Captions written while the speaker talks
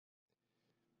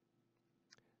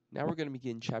Now we're going to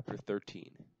begin chapter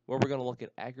 13, where we're going to look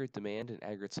at aggregate demand and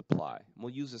aggregate supply. And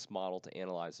we'll use this model to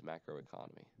analyze the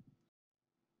macroeconomy.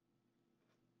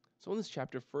 So in this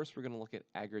chapter, first we're going to look at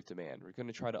aggregate demand. We're going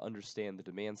to try to understand the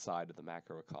demand side of the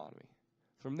macroeconomy.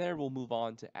 From there, we'll move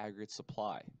on to aggregate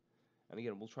supply. And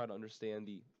again, we'll try to understand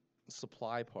the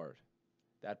supply part,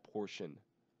 that portion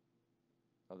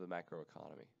of the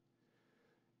macroeconomy.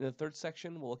 In the third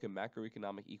section, we'll look at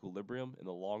macroeconomic equilibrium in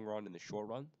the long run and the short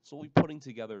run. So we'll be putting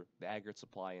together the aggregate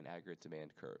supply and aggregate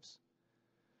demand curves.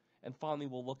 And finally,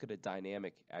 we'll look at a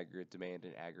dynamic aggregate demand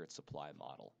and aggregate supply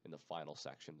model in the final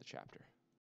section of the chapter.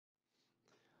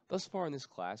 Thus far in this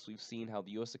class, we've seen how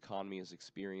the U.S. economy has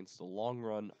experienced a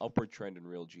long-run upward trend in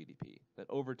real GDP, that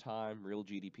over time, real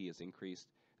GDP has increased,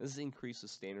 and this has increased the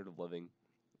standard of living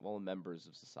of all members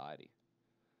of society.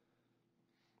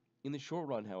 In the short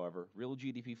run, however, real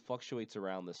GDP fluctuates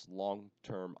around this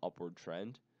long-term upward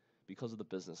trend because of the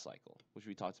business cycle, which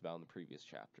we talked about in the previous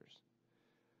chapters.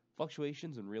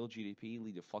 Fluctuations in real GDP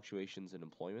lead to fluctuations in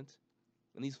employment,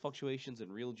 and these fluctuations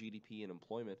in real GDP and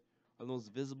employment are the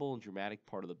most visible and dramatic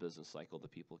part of the business cycle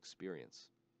that people experience.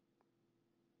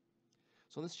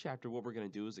 So in this chapter, what we're going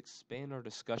to do is expand our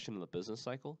discussion of the business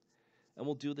cycle, and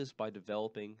we'll do this by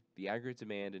developing the aggregate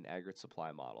demand and aggregate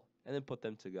supply model, and then put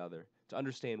them together to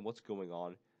understand what's going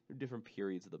on through different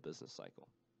periods of the business cycle.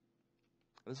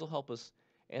 And this will help us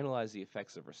analyze the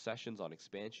effects of recessions and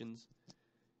expansions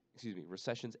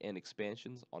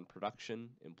on production,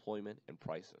 employment, and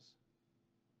prices.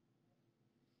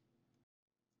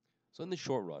 So in the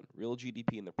short run, real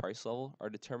GDP and the price level are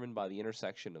determined by the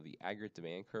intersection of the aggregate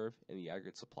demand curve and the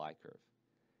aggregate supply curve.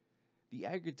 The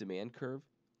aggregate demand curve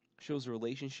shows a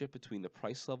relationship between the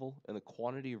price level and the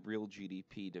quantity of real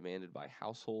GDP demanded by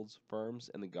households,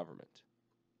 firms, and the government.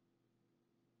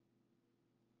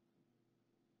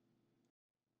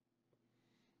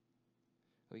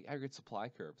 The aggregate supply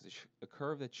curve is a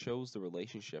curve that shows the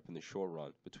relationship in the short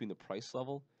run between the price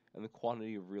level and the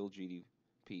quantity of real GDP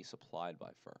supplied by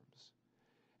firms.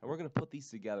 And we're going to put these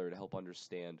together to help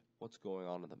understand what's going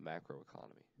on in the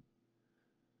macroeconomy.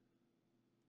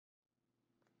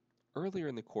 Earlier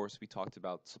in the course, we talked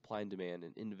about supply and demand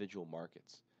in individual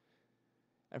markets.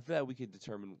 And for that, we could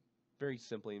determine very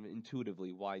simply and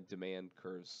intuitively why demand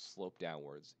curves slope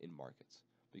downwards in markets.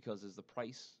 Because as the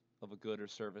price of a good or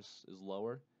service is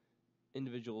lower,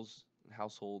 individuals and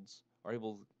households are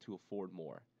able to afford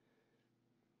more.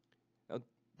 Now,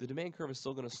 the demand curve is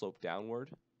still going to slope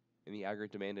downward in the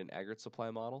aggregate demand and aggregate supply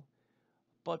model,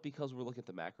 but because we're looking at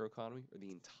the macroeconomy, or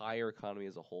the entire economy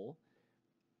as a whole,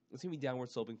 it's going to be downward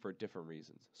sloping for different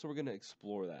reasons. So we're going to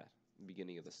explore that in the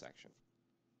beginning of this section.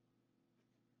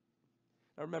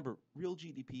 Now remember, real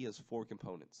GDP has four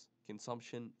components: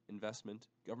 consumption, investment,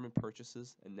 government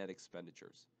purchases, and net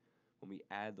expenditures. When we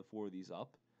add the four of these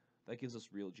up, that gives us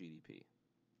real GDP.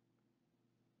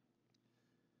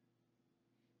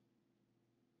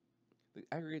 The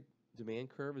aggregate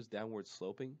demand curve is downward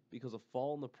sloping because a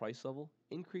fall in the price level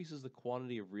increases the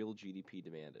quantity of real GDP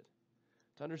demanded.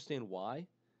 To understand why,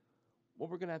 what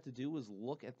we're going to have to do is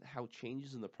look at how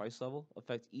changes in the price level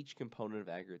affect each component of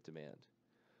aggregate demand.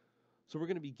 So we're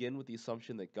going to begin with the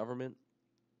assumption that government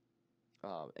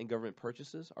and government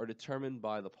purchases are determined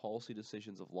by the policy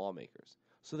decisions of lawmakers.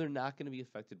 So they're not going to be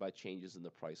affected by changes in the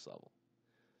price level.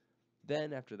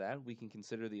 Then after that, we can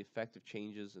consider the effect of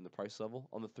changes in the price level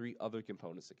on the three other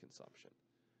components of consumption,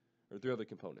 or three other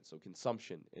components, so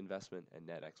consumption, investment, and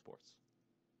net exports.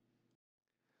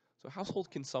 So household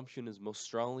consumption is most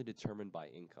strongly determined by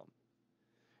income.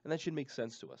 And that should make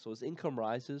sense to us. So as income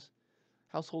rises,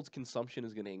 households' consumption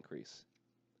is going to increase.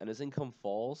 And as income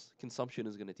falls, consumption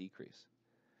is going to decrease.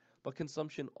 But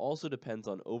consumption also depends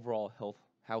on overall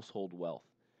household wealth,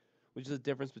 which is the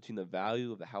difference between the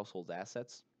value of the household's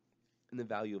assets and the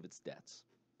value of its debts.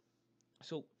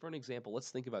 So for an example, let's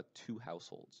think about two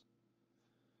households.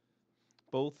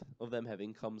 Both of them have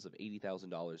incomes of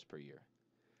 $80,000 per year.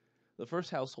 The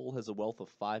first household has a wealth of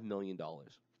 $5 million.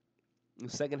 The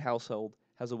second household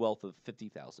has a wealth of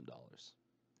 $50,000.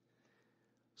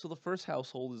 So the first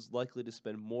household is likely to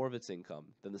spend more of its income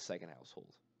than the second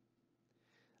household.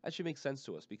 That should make sense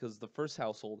to us because the first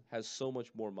household has so much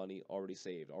more money already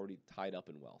saved, already tied up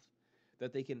in wealth,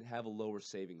 that they can have a lower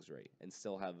savings rate and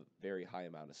still have a very high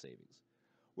amount of savings.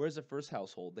 Whereas the first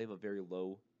household, they have a very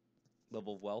low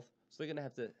level of wealth, so they're going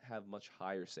to have much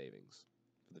higher savings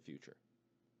for the future.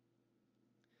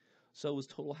 So as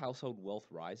total household wealth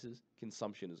rises,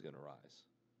 consumption is going to rise.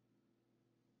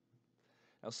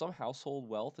 Now, some household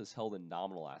wealth is held in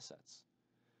nominal assets.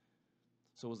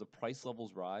 So as the price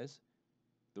levels rise,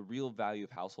 the real value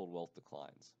of household wealth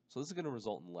declines. So this is going to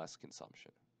result in less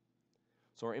consumption.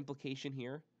 So our implication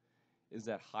here is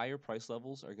that higher price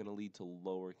levels are going to lead to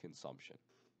lower consumption.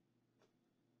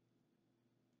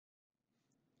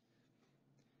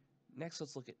 Next,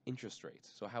 let's look at interest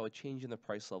rates, so how a change in the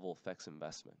price level affects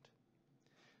investment.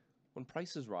 When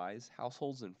prices rise,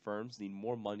 households and firms need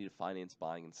more money to finance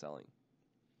buying and selling.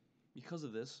 Because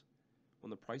of this, when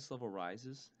the price level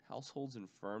rises, households and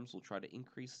firms will try to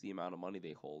increase the amount of money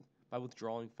they hold by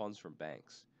withdrawing funds from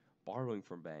banks, borrowing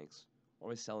from banks, or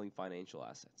by selling financial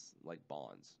assets like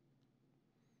bonds.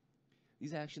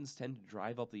 These actions tend to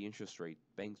drive up the interest rate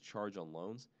banks charge on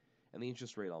loans and the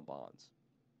interest rate on bonds.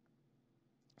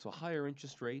 So a higher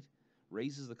interest rate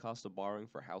raises the cost of borrowing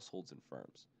for households and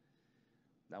firms.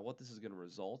 Now what this is going to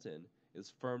result in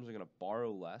is firms are going to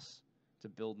borrow less to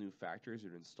build new factories or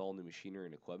to install new machinery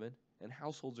and equipment, and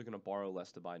households are going to borrow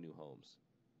less to buy new homes.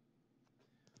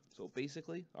 So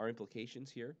basically, our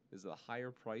implications here is that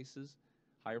higher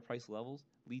price levels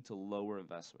lead to lower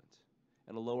investment.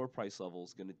 And a lower price level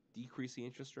is going to decrease the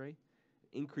interest rate,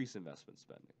 increase investment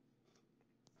spending.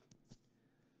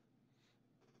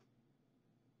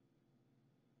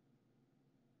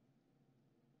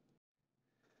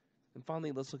 And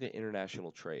finally, let's look at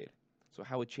international trade. So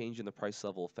how a change in the price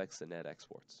level affects the net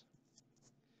exports.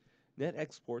 Net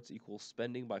exports equals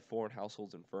spending by foreign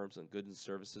households and firms on goods and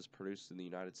services produced in the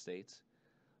United States,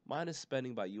 minus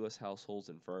spending by U.S. households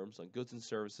and firms on goods and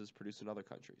services produced in other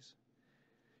countries.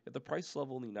 If the price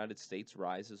level in the United States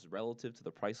rises relative to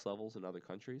the price levels in other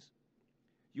countries,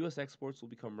 U.S. exports will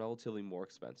become relatively more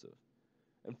expensive,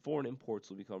 and foreign imports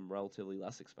will become relatively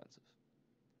less expensive.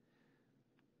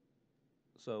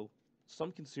 So,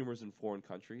 some consumers in foreign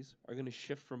countries are going to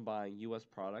shift from buying U.S.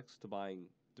 products to buying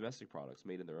domestic products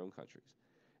made in their own countries.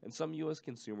 And some U.S.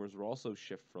 consumers will also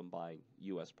shift from buying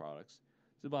U.S. products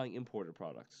to buying imported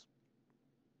products.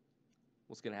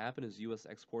 What's going to happen is U.S.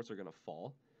 exports are going to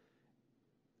fall,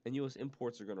 and U.S.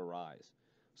 imports are going to rise.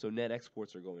 So net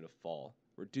exports are going to fall,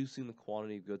 reducing the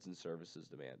quantity of goods and services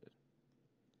demanded.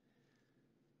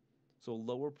 So a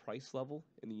lower price level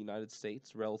in the United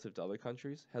States relative to other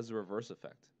countries has a reverse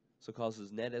effect. So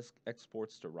causes net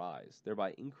exports to rise,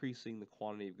 thereby increasing the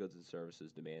quantity of goods and services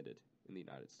demanded in the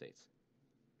United States.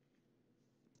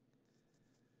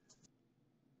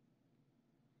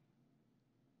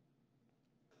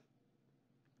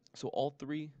 So all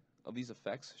three of these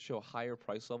effects show higher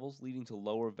price levels, leading to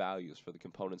lower values for the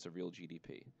components of real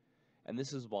GDP. And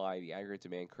this is why the aggregate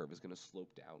demand curve is going to slope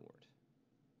downward.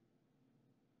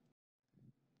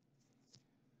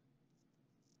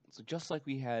 So just like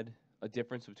we had a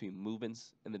difference between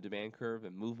movements in the demand curve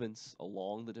and movements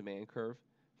along the demand curve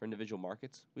for individual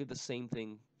markets, we have the same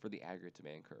thing for the aggregate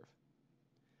demand curve.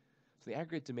 So the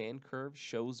aggregate demand curve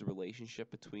shows the relationship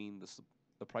between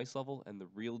the price level and the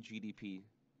real GDP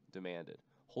demanded,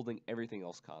 holding everything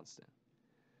else constant.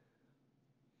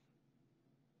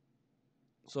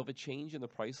 So if a change in the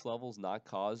price level is not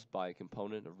caused by a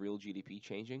component of real GDP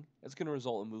changing, it's going to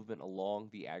result in movement along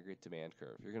the aggregate demand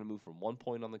curve. You're going to move from one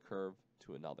point on the curve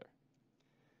to another.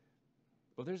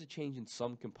 But if there's a change in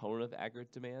some component of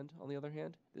aggregate demand, on the other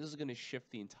hand, this is going to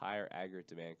shift the entire aggregate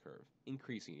demand curve,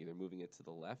 increasing, either moving it to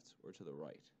the left or to the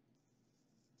right.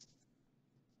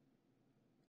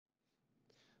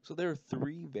 So there are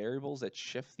three variables that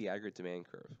shift the aggregate demand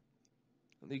curve.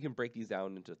 And you can break these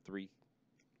down into three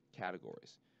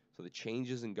categories. So the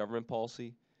changes in government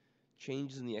policy,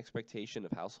 changes in the expectation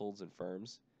of households and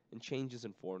firms, and changes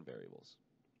in foreign variables.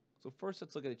 So first,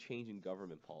 let's look at a change in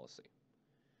government policy.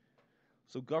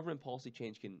 So government policy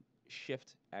change can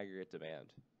shift aggregate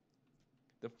demand.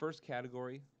 The first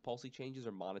category, policy changes,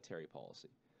 are monetary policy.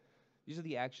 These are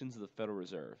the actions of the Federal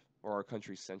Reserve, or our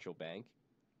country's central bank.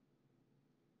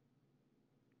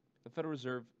 The Federal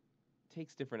Reserve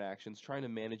takes different actions trying to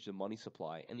manage the money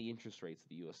supply and the interest rates of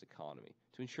the U.S. economy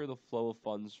to ensure the flow of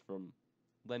funds from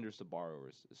lenders to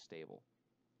borrowers is stable.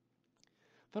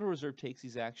 The Federal Reserve takes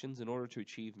these actions in order to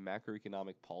achieve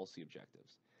macroeconomic policy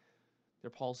objectives.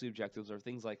 Their policy objectives are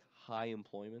things like high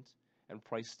employment and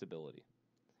price stability,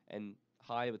 and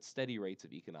high but steady rates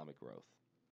of economic growth.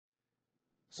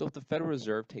 So if the Federal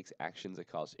Reserve takes actions that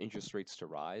cause interest rates to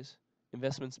rise,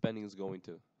 investment spending is going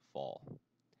to fall.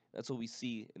 That's what we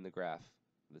see in the graph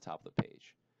at the top of the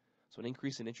page. So an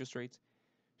increase in interest rates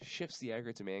shifts the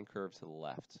aggregate demand curve to the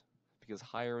left because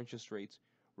higher interest rates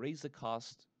raise the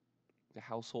cost to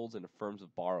households and to firms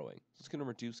of borrowing. So it's going to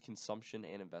reduce consumption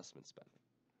and investment spending.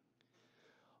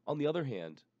 On the other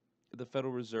hand, if the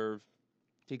Federal Reserve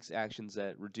takes actions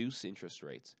that reduce interest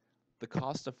rates, the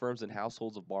cost of firms and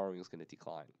households of borrowing is going to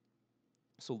decline.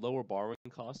 So lower borrowing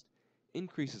cost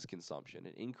increases consumption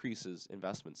and increases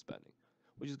investment spending,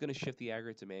 which is going to shift the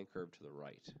aggregate demand curve to the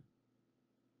right.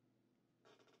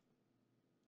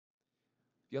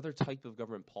 The other type of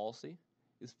government policy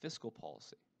is fiscal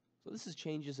policy. So this is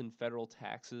changes in federal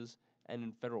taxes and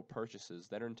in federal purchases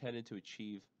that are intended to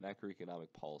achieve macroeconomic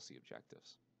policy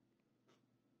objectives.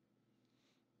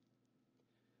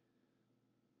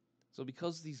 So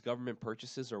because these government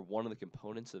purchases are one of the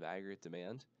components of aggregate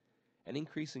demand, an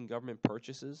increase in government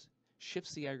purchases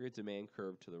shifts the aggregate demand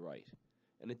curve to the right,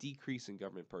 and a decrease in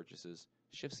government purchases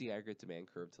shifts the aggregate demand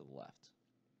curve to the left.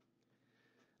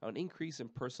 Now, an increase in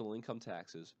personal income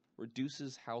taxes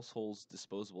reduces households'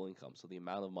 disposable income, so the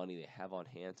amount of money they have on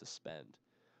hand to spend.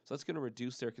 So that's going to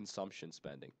reduce their consumption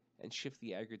spending and shift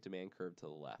the aggregate demand curve to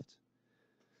the left.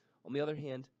 On the other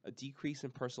hand, a decrease in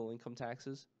personal income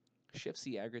taxes shifts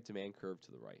the aggregate demand curve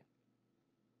to the right.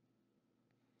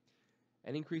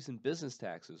 An increase in business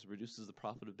taxes reduces the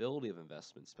profitability of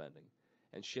investment spending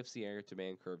and shifts the aggregate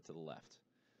demand curve to the left.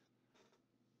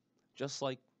 Just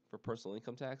like for personal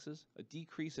income taxes, a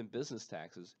decrease in business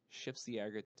taxes shifts the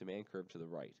aggregate demand curve to the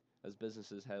right, as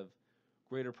businesses have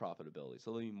greater profitability,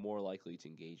 so they'll be more likely to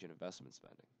engage in investment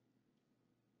spending.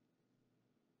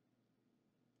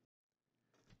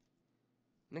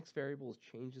 Next variable is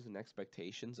changes in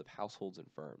expectations of households and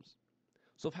firms.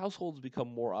 So if households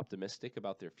become more optimistic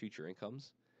about their future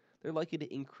incomes, they're likely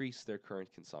to increase their current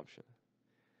consumption.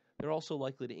 They're also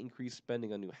likely to increase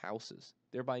spending on new houses,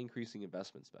 thereby increasing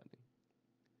investment spending.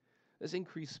 This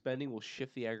increased spending will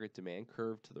shift the aggregate demand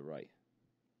curve to the right.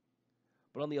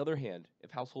 But on the other hand, if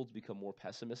households become more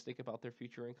pessimistic about their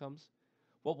future incomes,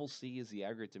 what we'll see is the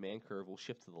aggregate demand curve will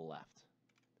shift to the left.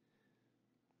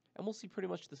 And we'll see pretty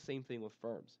much the same thing with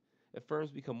firms. If firms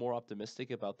become more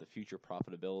optimistic about the future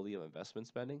profitability of investment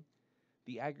spending,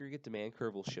 the aggregate demand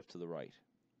curve will shift to the right.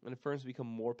 And if firms become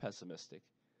more pessimistic,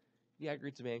 the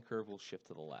aggregate demand curve will shift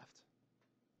to the left.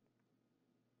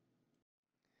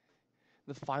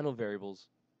 The final variables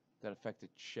that affect a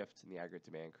shift in the aggregate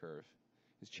demand curve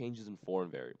is changes in foreign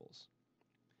variables.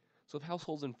 So if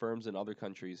households and firms in other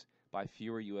countries buy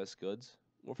fewer U.S. goods,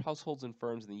 or if households and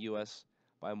firms in the U.S.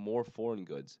 buy more foreign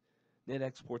goods, net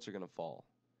exports are going to fall,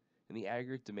 and the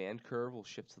aggregate demand curve will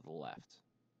shift to the left.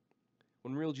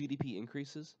 When real GDP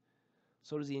increases,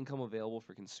 so does the income available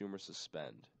for consumers to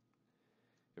spend.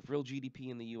 If real GDP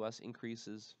in the U.S.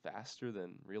 increases faster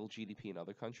than real GDP in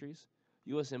other countries,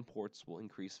 U.S. imports will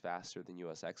increase faster than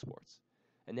U.S. exports,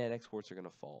 and net exports are going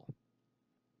to fall.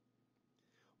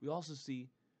 We also see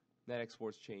net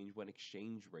exports change when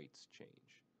exchange rates change.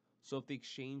 So if the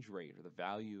exchange rate or the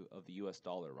value of the U.S.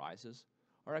 dollar rises,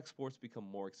 our exports become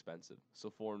more expensive, so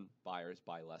foreign buyers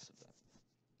buy less of them,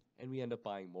 and we end up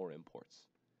buying more imports.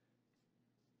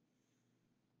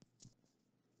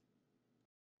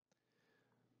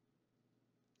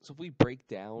 So if we break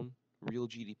down real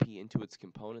GDP into its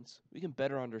components, we can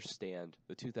better understand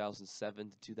the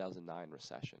 2007 to 2009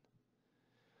 recession.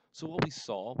 So what we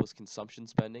saw was consumption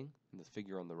spending, in the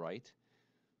figure on the right,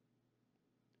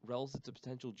 relative to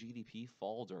potential GDP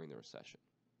fall during the recession.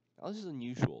 Now this is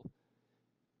unusual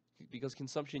because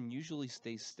consumption usually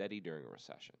stays steady during a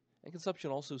recession, and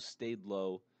consumption also stayed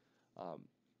low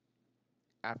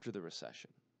after the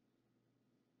recession.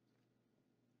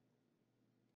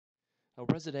 Now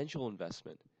residential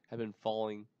investment had been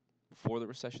falling before the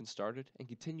recession started and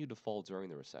continued to fall during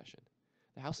the recession.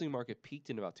 The housing market peaked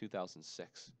in about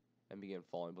 2006 and began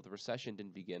falling, but the recession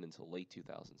didn't begin until late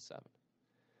 2007.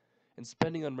 And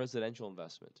spending on residential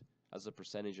investment as a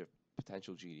percentage of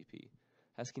potential GDP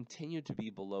has continued to be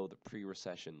below the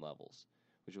pre-recession levels,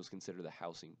 which was considered the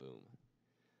housing boom.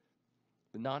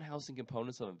 The non-housing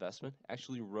components of investment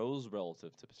actually rose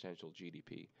relative to potential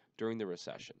GDP during the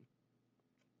recession.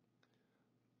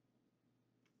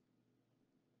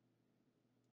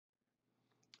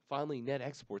 Finally, net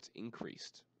exports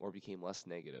increased or became less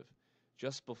negative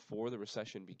just before the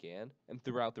recession began and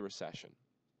throughout the recession.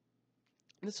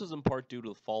 And this was in part due to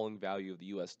the falling value of the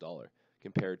US dollar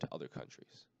compared to other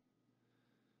countries.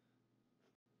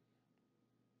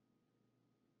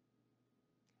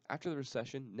 After the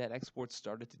recession, net exports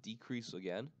started to decrease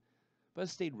again, but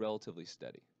has stayed relatively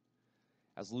steady,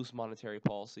 as loose monetary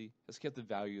policy has kept the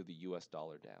value of the US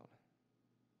dollar down.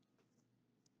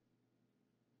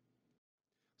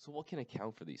 So what can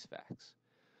account for these facts?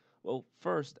 Well,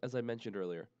 first, as I mentioned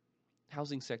earlier,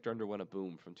 housing sector underwent a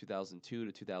boom from 2002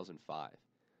 to 2005,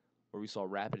 where we saw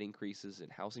rapid increases in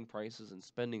housing prices and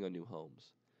spending on new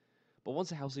homes. But once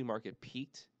the housing market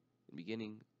peaked in the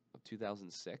beginning of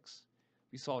 2006,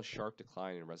 we saw a sharp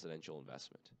decline in residential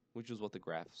investment, which is what the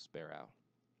graphs bear out.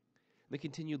 The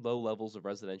continued low levels of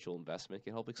residential investment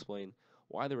can help explain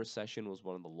why the recession was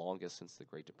one of the longest since the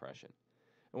Great Depression,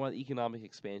 and why the economic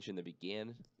expansion that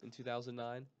began in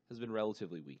 2009 has been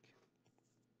relatively weak.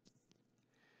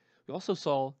 We also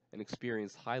saw and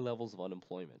experienced high levels of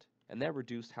unemployment, and that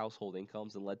reduced household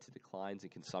incomes and led to declines in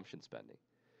consumption spending.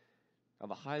 Now,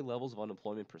 the high levels of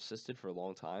unemployment persisted for a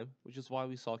long time, which is why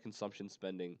we saw consumption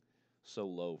spending so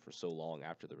low for so long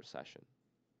after the recession.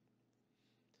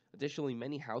 Additionally,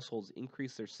 many households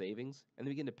increased their savings and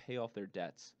they began to pay off their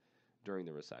debts during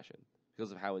the recession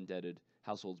because of how indebted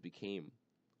households became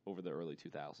over the early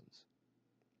 2000s.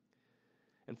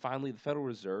 And finally, the Federal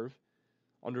Reserve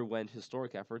underwent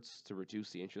historic efforts to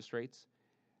reduce the interest rates,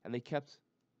 and they kept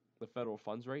the federal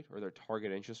funds rate, or their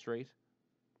target interest rate,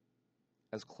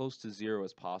 as close to zero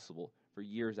as possible for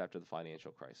years after the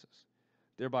financial crisis,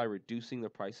 thereby reducing the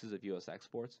prices of U.S.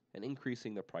 exports and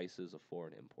increasing the prices of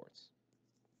foreign imports.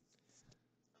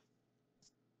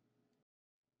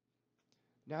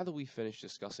 Now that we've finished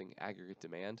discussing aggregate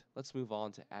demand, let's move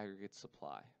on to aggregate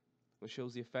supply, which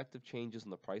shows the effect of changes in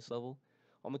the price level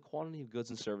on the quantity of goods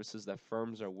and services that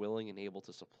firms are willing and able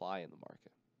to supply in the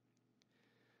market.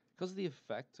 Because of the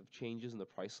effect of changes in the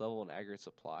price level and aggregate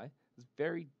supply is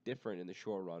very different in the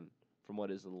short run from what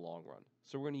is in the long run.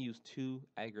 So we're going to use two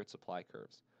aggregate supply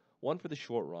curves, one for the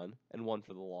short run and one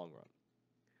for the long run.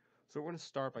 So we're going to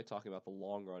start by talking about the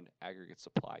long run aggregate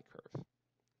supply curve.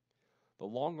 The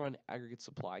long run aggregate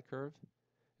supply curve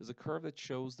is a curve that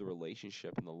shows the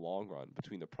relationship in the long run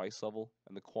between the price level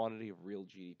and the quantity of real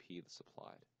GDP that's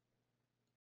supplied.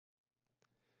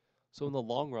 So in the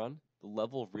long run, the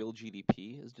level of real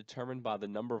GDP is determined by the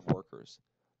number of workers,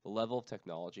 the level of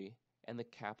technology, and the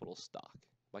capital stock.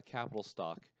 By capital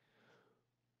stock,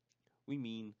 we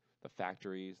mean the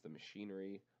factories, the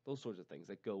machinery, those sorts of things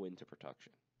that go into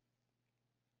production.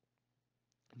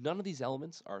 None of these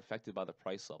elements are affected by the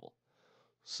price level.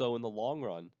 So in the long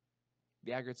run,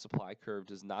 the aggregate supply curve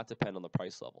does not depend on the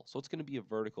price level. So it's going to be a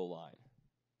vertical line.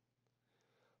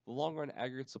 The long run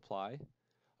aggregate supply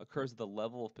occurs at the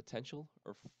level of potential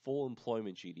or full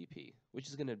employment GDP, which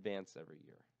is going to advance every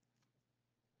year.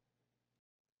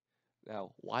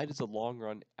 Now, why does the long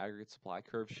run aggregate supply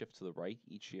curve shift to the right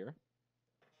each year?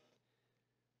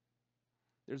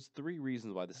 There's three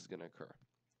reasons why this is going to occur.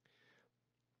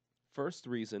 First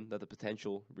reason that the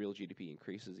potential real GDP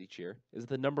increases each year is that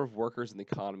the number of workers in the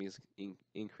economy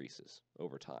increases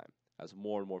over time as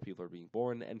more and more people are being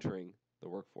born and entering the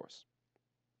workforce.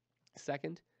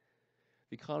 Second,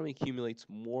 the economy accumulates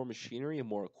more machinery and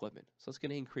more equipment, so it's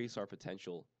going to increase our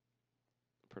potential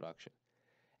production.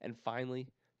 And finally,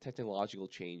 technological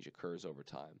change occurs over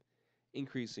time,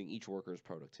 increasing each worker's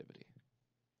productivity.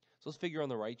 So this figure on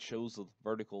the right shows the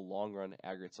vertical long-run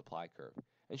aggregate supply curve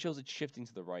and shows it shifting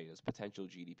to the right as potential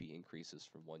GDP increases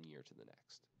from one year to the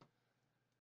next.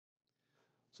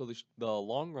 So the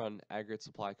long-run aggregate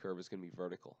supply curve is going to be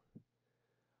vertical.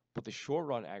 But the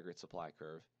short-run aggregate supply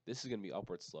curve, this is going to be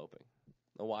upward sloping.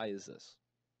 Now, why is this?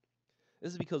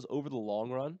 This is because over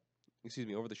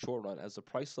the short run, as the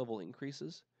price level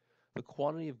increases, the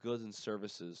quantity of goods and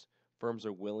services firms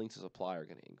are willing to supply are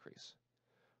going to increase.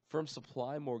 Firms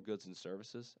supply more goods and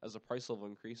services as the price level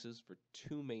increases for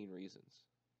two main reasons.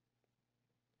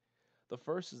 The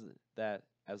first is that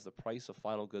as the price of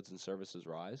final goods and services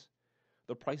rise,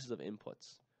 the prices of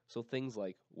inputs, so things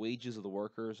like wages of the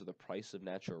workers or the price of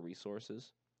natural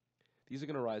resources, these are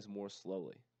going to rise more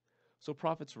slowly. So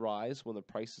profits rise when the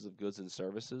prices of goods and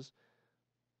services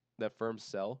that firms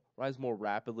sell rise more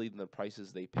rapidly than the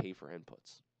prices they pay for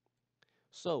inputs.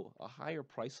 So a higher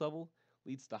price level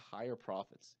leads to higher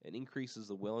profits and increases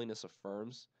the willingness of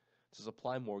firms to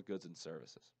supply more goods and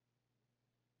services.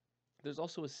 There's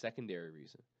also a secondary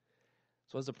reason.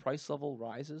 So as the price level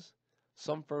rises,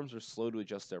 some firms are slow to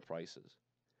adjust their prices.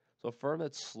 So a firm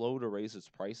that's slow to raise its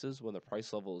prices when the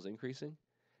price level is increasing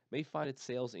may find its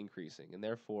sales increasing and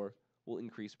therefore will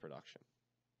increase production.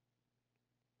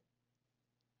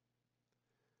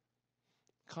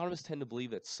 Economists tend to believe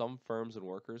that some firms and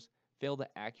workers fail to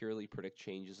accurately predict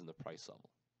changes in the price level.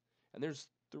 And there's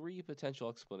three potential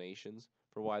explanations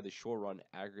for why the short-run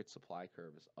aggregate supply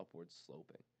curve is upward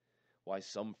sloping, why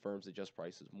some firms adjust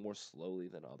prices more slowly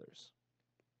than others.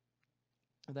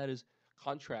 And that is,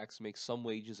 contracts make some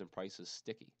wages and prices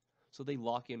sticky, so they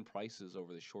lock in prices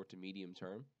over the short to medium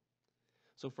term.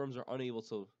 So firms are unable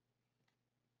to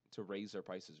raise their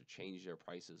prices or change their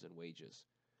prices and wages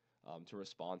to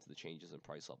respond to the changes in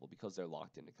price level because they're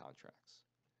locked into contracts.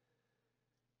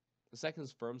 The second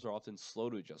is firms are often slow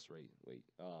to adjust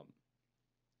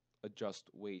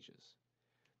wages.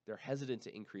 They're hesitant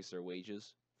to increase their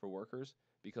wages for workers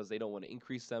because they don't want to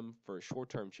increase them for a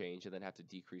short-term change and then have to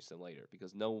decrease them later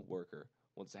because no worker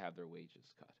wants to have their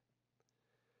wages cut.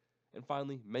 And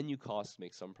finally, menu costs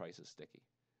make some prices sticky.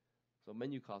 So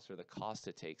menu costs are the cost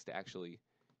it takes to actually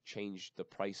change the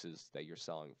prices that you're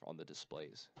selling on the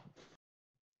displays.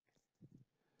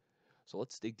 So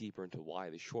let's dig deeper into why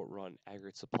the short-run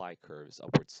aggregate supply curve is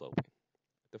upward sloping.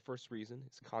 The first reason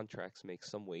is contracts make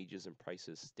some wages and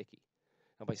prices sticky.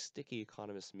 Now, by sticky,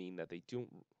 economists mean that they don't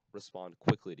respond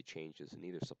quickly to changes in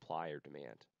either supply or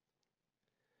demand.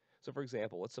 So, for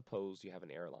example, let's suppose you have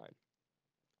an airline.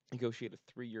 Negotiate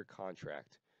a 3-year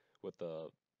contract with the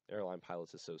Airline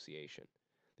Pilots Association,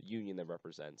 the union that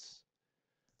represents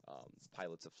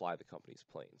pilots that fly the company's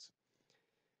planes.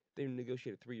 They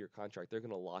negotiate a 3-year contract, they're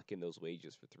going to lock in those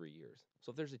wages for 3 years. So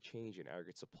if there's a change in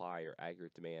aggregate supply or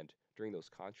aggregate demand during those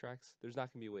contracts, there's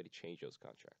not going to be a way to change those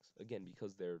contracts. Again,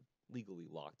 because they're legally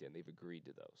locked in, they've agreed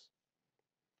to those.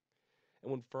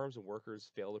 And when firms and workers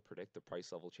fail to predict the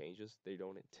price level changes, they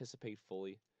don't anticipate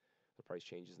fully the price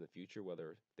changes in the future,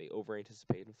 whether they over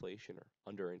anticipate inflation or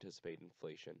under anticipate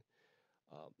inflation.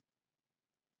 Um,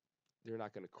 they're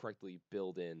not going to correctly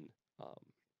build in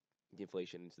the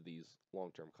inflation into these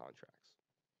long-term contracts.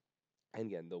 And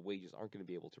again, the wages aren't going to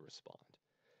be able to respond.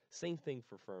 Same thing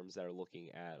for firms that are looking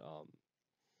at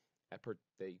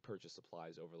they purchase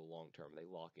supplies over the long term. They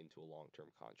lock into a long-term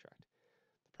contract.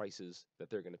 The prices that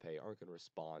they're going to pay aren't going to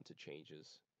respond to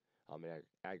changes in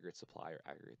aggregate supply or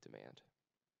aggregate demand.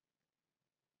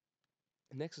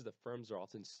 Next is that firms are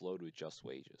often slow to adjust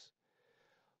wages.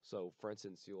 So, for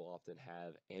instance, you'll often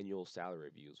have annual salary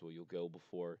reviews where you'll go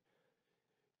before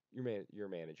your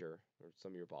manager or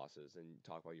some of your bosses and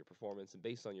talk about your performance, and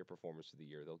based on your performance for the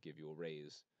year, they'll give you a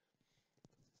raise.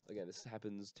 Again, this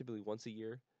happens typically once a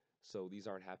year, so these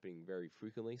aren't happening very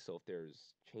frequently. So if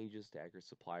there's changes to aggregate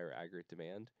supply or aggregate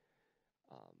demand,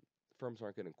 firms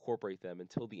aren't going to incorporate them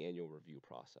until the annual review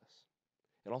process.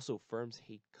 And also, firms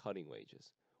hate cutting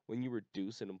wages. When you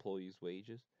reduce an employee's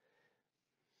wages,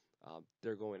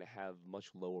 they're going to have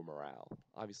much lower morale.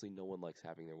 Obviously, no one likes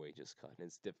having their wages cut, and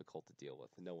it's difficult to deal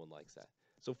with. No one likes that.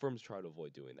 So firms try to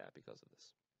avoid doing that because of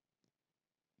this.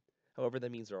 However,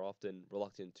 that means they're often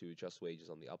reluctant to adjust wages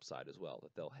on the upside as well,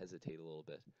 that they'll hesitate a little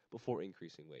bit before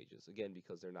increasing wages, again,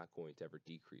 because they're not going to ever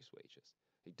decrease wages.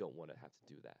 They don't want to have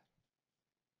to do that.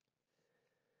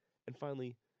 And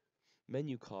finally,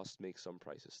 menu costs make some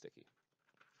prices sticky.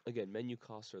 Again, menu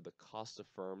costs are the cost of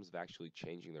firms of actually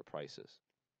changing their prices.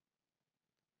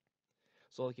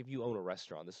 So like if you own a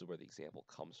restaurant, this is where the example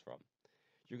comes from.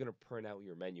 You're going to print out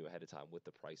your menu ahead of time with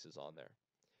the prices on there.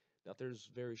 Now, if there's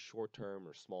very short-term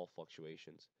or small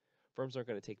fluctuations, firms aren't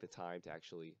going to take the time to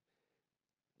actually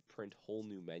print whole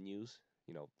new menus,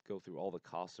 go through all the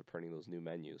costs of printing those new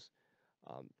menus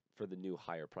for the new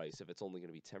higher price if it's only going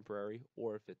to be temporary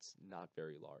or if it's not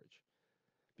very large.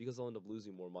 Because they'll end up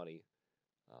losing more money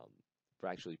for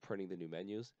actually printing the new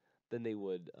menus than they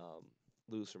would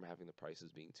lose from having the prices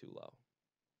being too low.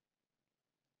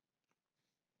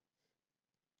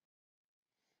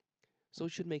 So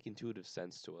it should make intuitive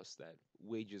sense to us that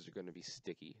wages are going to be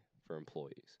sticky for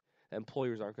employees.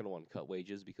 Employers aren't going to want to cut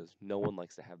wages because no one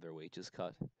likes to have their wages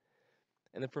cut.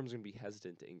 And the firms are going to be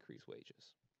hesitant to increase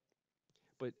wages.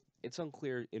 But it's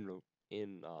unclear in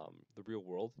the real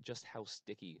world just how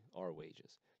sticky are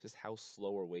wages, just how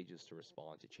slow are wages to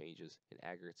respond to changes in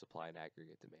aggregate supply and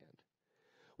aggregate demand.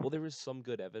 Well, there is some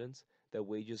good evidence that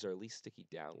wages are at least sticky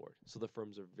downward, so the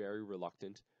firms are very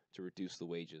reluctant to reduce the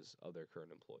wages of their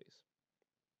current employees.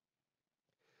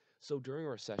 So during a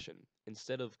recession,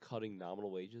 instead of cutting nominal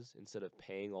wages, instead of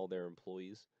paying all their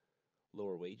employees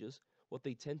lower wages, what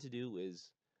they tend to do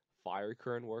is fire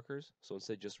current workers. So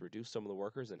instead, just reduce some of the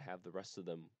workers and have the rest of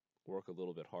them work a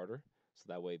little bit harder. So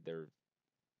that way, the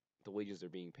wages they're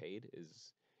being paid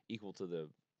is equal to the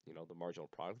marginal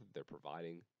product that they're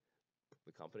providing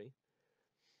the company.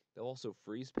 They'll also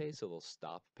freeze pay, so they'll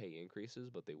stop pay increases,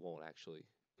 but they won't actually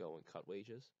go and cut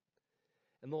wages.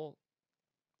 And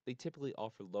they typically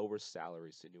offer lower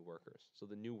salaries to new workers. So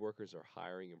the new workers are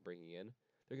hiring and bringing in,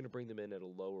 they're going to bring them in at a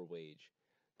lower wage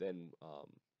than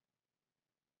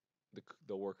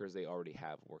the workers they already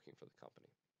have working for the company.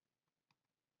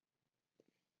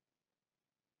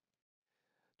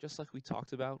 Just like we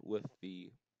talked about with the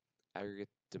aggregate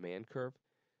demand curve,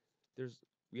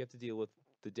 we have to deal with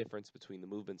the difference between the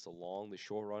movements along the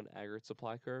short run aggregate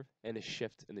supply curve and a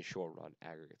shift in the short run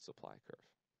aggregate supply curve.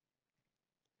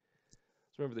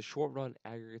 So remember, the short-run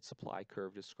aggregate supply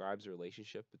curve describes the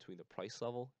relationship between the price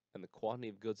level and the quantity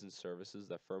of goods and services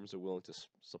that firms are willing to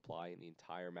supply in the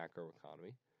entire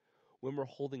macroeconomy, when we're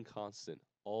holding constant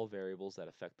all variables that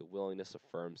affect the willingness of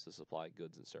firms to supply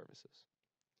goods and services.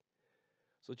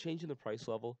 So change in the price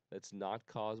level that's not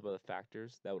caused by the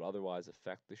factors that would otherwise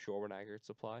affect the short-run aggregate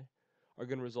supply are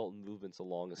going to result in movements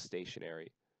along a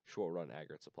stationary short-run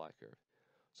aggregate supply curve.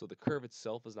 So the curve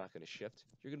itself is not going to shift.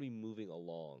 You're going to be moving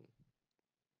along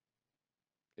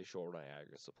a short run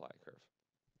aggregate supply curve.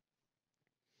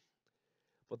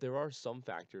 But there are some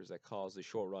factors that cause the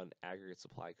short run aggregate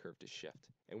supply curve to shift,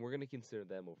 and we're going to consider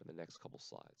them over the next couple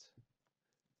slides.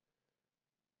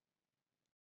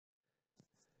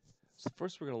 So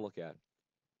first we're going to look at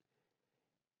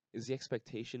is the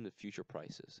expectation of future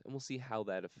prices, and we'll see how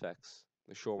that affects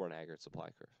the short run aggregate supply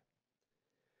curve.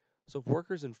 So if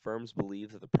workers and firms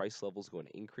believe that the price level is going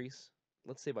to increase,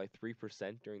 let's say by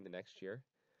 3% during the next year,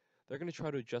 they're going to try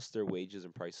to adjust their wages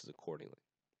and prices accordingly.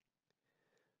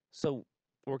 So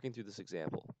working through this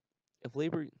example, if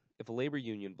a labor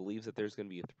union believes that there's going to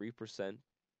be a 3%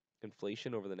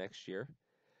 inflation over the next year,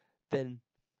 then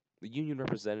the union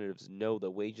representatives know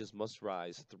that wages must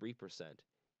rise 3%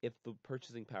 if the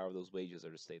purchasing power of those wages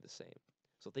are to stay the same.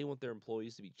 So if they want their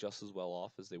employees to be just as well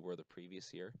off as they were the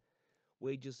previous year,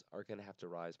 wages are going to have to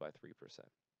rise by 3%. So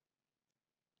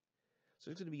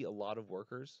there's going to be a lot of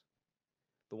workers,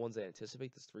 the ones that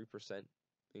anticipate this 3%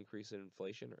 increase in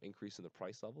inflation or increase in the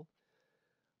price level,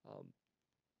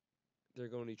 they're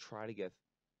going to try to get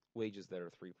wages that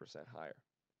are 3% higher.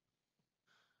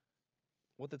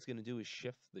 What that's going to do is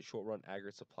shift the short run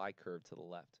aggregate supply curve to the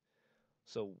left.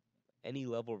 So any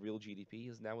level of real GDP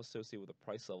is now associated with a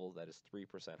price level that is 3%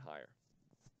 higher.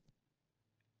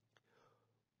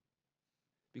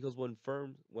 Because when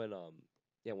firms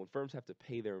have to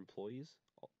pay their employees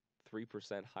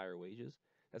 3% higher wages,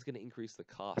 that's going to increase the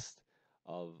cost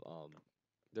of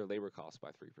their labor costs by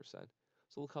 3%.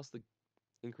 So it'll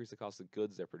increase the cost of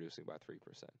goods they're producing by 3%.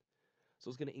 So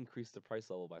it's going to increase the price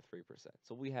level by 3%.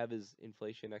 So what we have is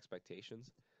inflation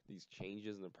expectations, these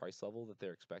changes in the price level that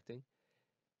they're expecting,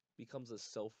 becomes a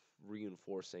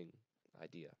self-reinforcing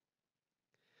idea.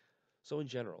 So in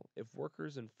general, if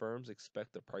workers and firms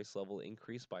expect the price level to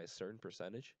increase by a certain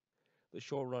percentage, the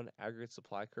short-run aggregate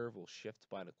supply curve will shift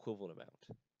by an equivalent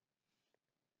amount.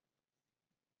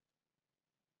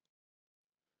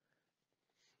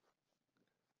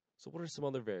 So what are some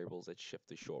other variables that shift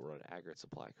the short-run aggregate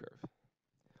supply curve?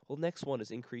 Well, the next one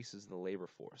is increases in the labor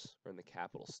force, or in the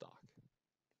capital stock.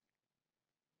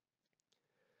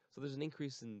 So there's an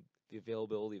increase in the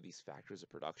availability of these factors of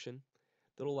production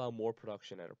that will allow more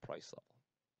production at a price level.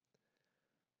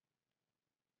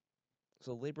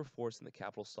 So the labor force and the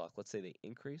capital stock, let's say they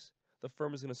increase, the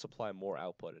firm is going to supply more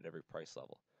output at every price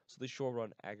level. So the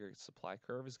short-run aggregate supply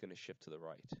curve is going to shift to the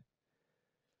right.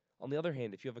 On the other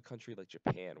hand, if you have a country like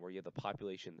Japan where you have the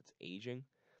population that's aging,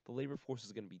 the labor force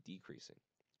is going to be decreasing.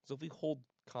 So if we hold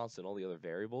constant all the other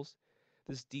variables,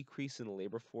 this decrease in the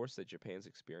labor force that Japan's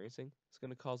experiencing is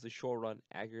going to cause the short-run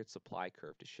aggregate supply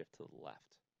curve to shift to the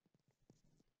left.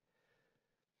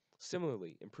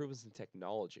 Similarly, improvements in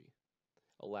technology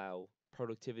allow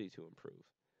productivity to improve.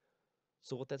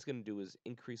 So what that's going to do is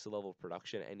increase the level of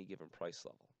production at any given price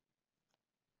level.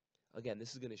 Again,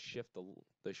 this is going to shift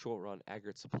the short-run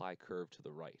aggregate supply curve to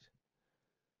the right.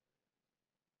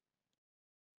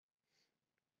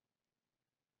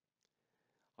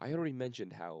 I already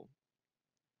mentioned how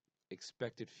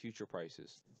expected future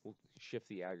prices will shift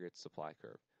the aggregate supply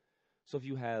curve. So if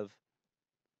you have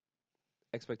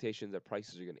expectations that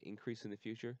prices are going to increase in the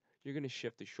future, you're going to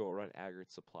shift the short-run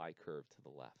aggregate supply curve to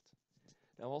the left.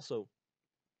 Now also,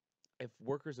 if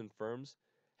workers and firms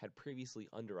had previously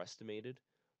underestimated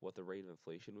what the rate of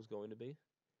inflation was going to be,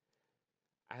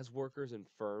 as workers and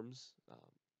firms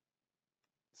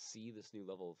see this new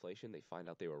level of inflation, they find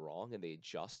out they were wrong and they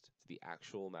adjust to the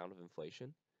actual amount of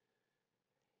inflation.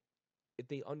 If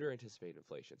they under-anticipate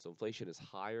inflation, so inflation is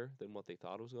higher than what they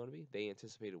thought it was going to be, they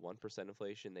anticipated 1%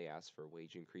 inflation, they asked for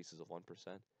wage increases of 1%,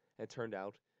 and it turned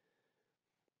out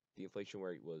the inflation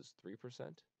rate was 3%.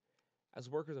 As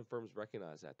workers and firms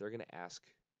recognize that, they're going to ask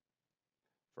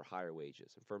for higher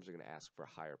wages, and firms are going to ask for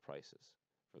higher prices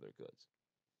for their goods.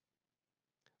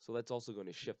 So that's also going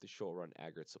to shift the short-run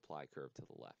aggregate supply curve to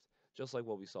the left, just like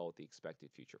what we saw with the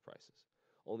expected future prices.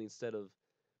 Only instead of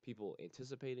people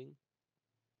anticipating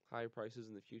higher prices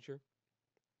in the future,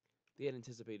 they had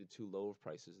anticipated too low of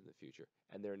prices in the future,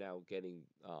 and they're now getting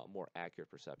a more accurate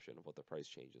perception of what the price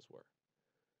changes were.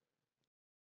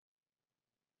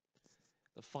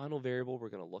 The final variable we're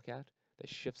going to look at that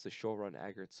shifts the short-run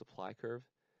aggregate supply curve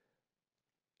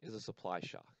is a supply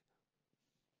shock.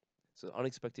 So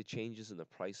unexpected changes in the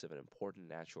price of an important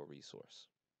natural resource.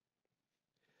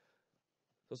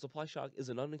 So supply shock is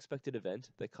an unexpected event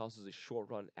that causes a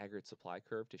short-run aggregate supply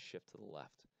curve to shift to the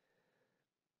left.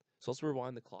 So let's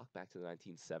rewind the clock back to the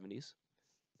 1970s.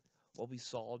 What we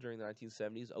saw during the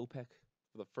 1970s, OPEC,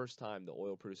 for the first time, the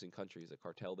oil-producing countries, the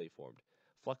cartel they formed,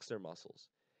 flexed their muscles,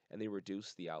 and they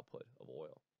reduced the output of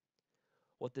oil.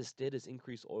 What this did is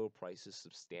increase oil prices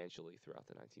substantially throughout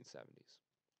the 1970s.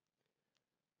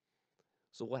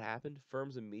 So what happened?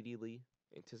 Firms immediately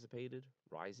anticipated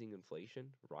rising inflation,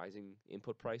 rising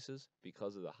input prices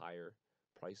because of the higher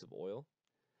price of oil.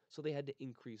 So they had to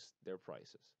increase their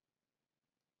prices.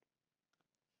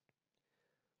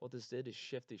 What this did is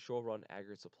shift the short-run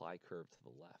aggregate supply curve to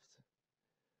the left.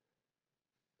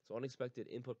 So unexpected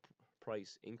input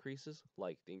price increases,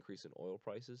 like the increase in oil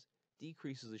prices,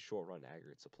 decreases the short-run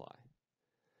aggregate supply.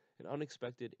 And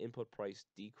unexpected input price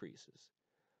decreases.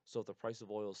 So if the price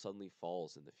of oil suddenly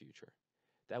falls in the future,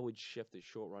 that would shift the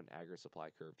short-run aggregate supply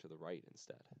curve to the right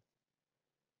instead.